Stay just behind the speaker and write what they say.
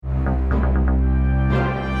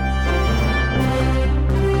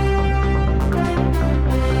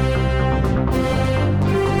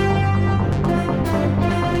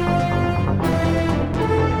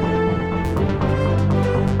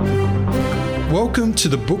Welcome to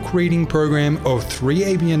the book reading program of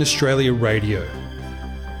 3ABN Australia Radio.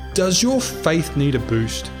 Does your faith need a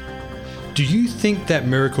boost? Do you think that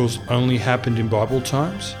miracles only happened in Bible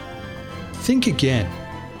times? Think again.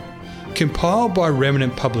 Compiled by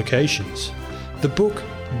Remnant Publications, the book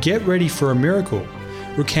Get Ready for a Miracle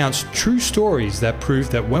recounts true stories that prove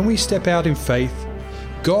that when we step out in faith,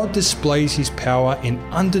 God displays His power in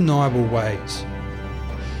undeniable ways.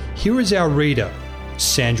 Here is our reader,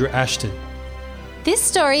 Sandra Ashton. This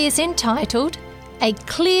story is entitled, A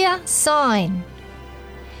Clear Sign.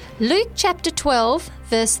 Luke chapter 12,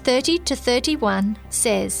 verse 30 to 31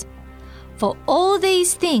 says, For all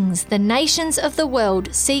these things the nations of the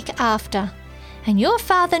world seek after, and your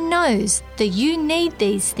Father knows that you need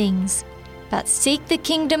these things. But seek the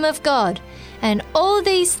kingdom of God, and all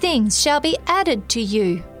these things shall be added to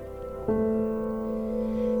you.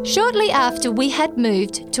 Shortly after we had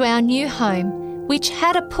moved to our new home, which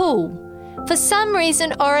had a pool, for some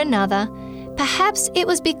reason or another, perhaps it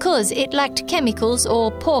was because it lacked chemicals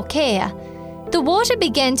or poor care, the water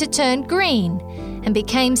began to turn green and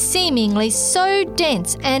became seemingly so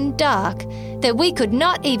dense and dark that we could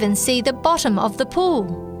not even see the bottom of the pool.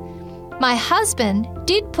 My husband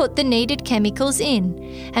did put the needed chemicals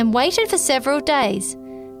in and waited for several days,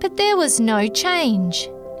 but there was no change.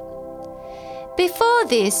 Before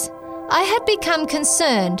this, I had become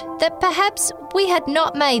concerned that perhaps we had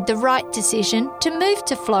not made the right decision to move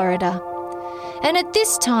to Florida. And at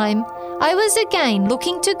this time, I was again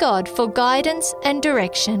looking to God for guidance and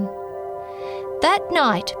direction. That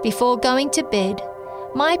night, before going to bed,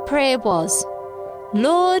 my prayer was,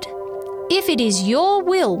 Lord, if it is your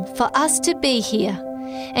will for us to be here,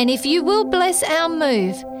 and if you will bless our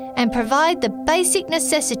move and provide the basic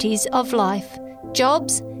necessities of life,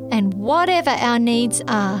 jobs, and whatever our needs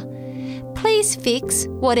are, please fix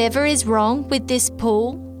whatever is wrong with this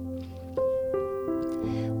pool.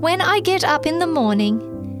 When I get up in the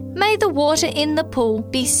morning, may the water in the pool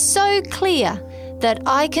be so clear that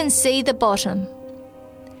I can see the bottom.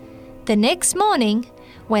 The next morning,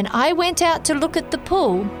 when I went out to look at the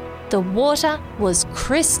pool, the water was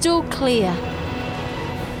crystal clear.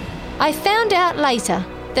 I found out later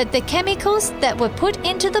that the chemicals that were put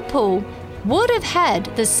into the pool would have had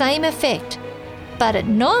the same effect, but it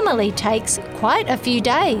normally takes quite a few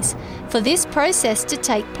days for this process to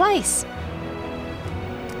take place.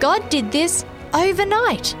 God did this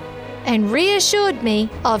overnight and reassured me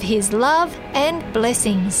of His love and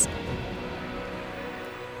blessings.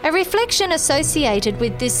 A reflection associated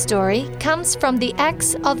with this story comes from the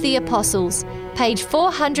Acts of the Apostles, page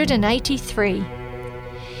 483.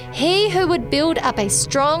 He who would build up a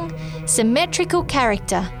strong, symmetrical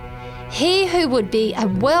character, he who would be a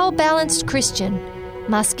well-balanced Christian,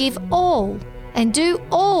 must give all and do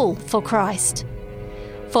all for Christ.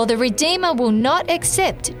 For the Redeemer will not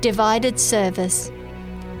accept divided service.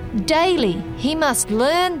 Daily he must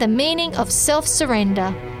learn the meaning of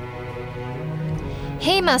self-surrender.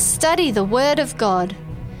 He must study the Word of God,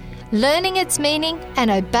 learning its meaning and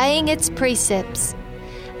obeying its precepts.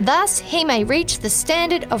 Thus he may reach the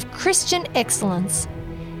standard of Christian excellence.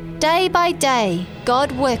 Day by day,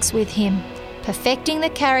 God works with him, perfecting the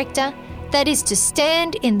character that is to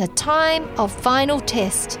stand in the time of final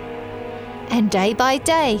test. And day by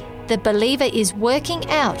day, the believer is working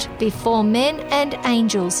out before men and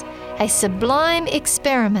angels a sublime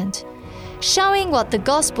experiment, showing what the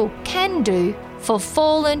gospel can do for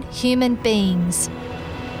fallen human beings.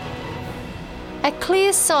 A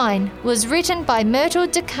Clear Sign was written by Myrtle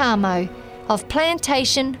DeCarmo of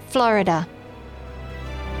Plantation, Florida.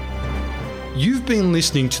 You've been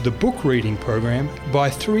listening to the book reading program by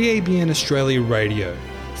 3ABN Australia Radio,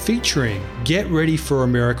 featuring Get Ready for a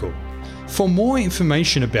Miracle. For more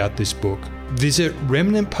information about this book, visit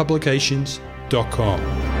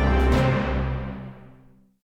remnantpublications.com.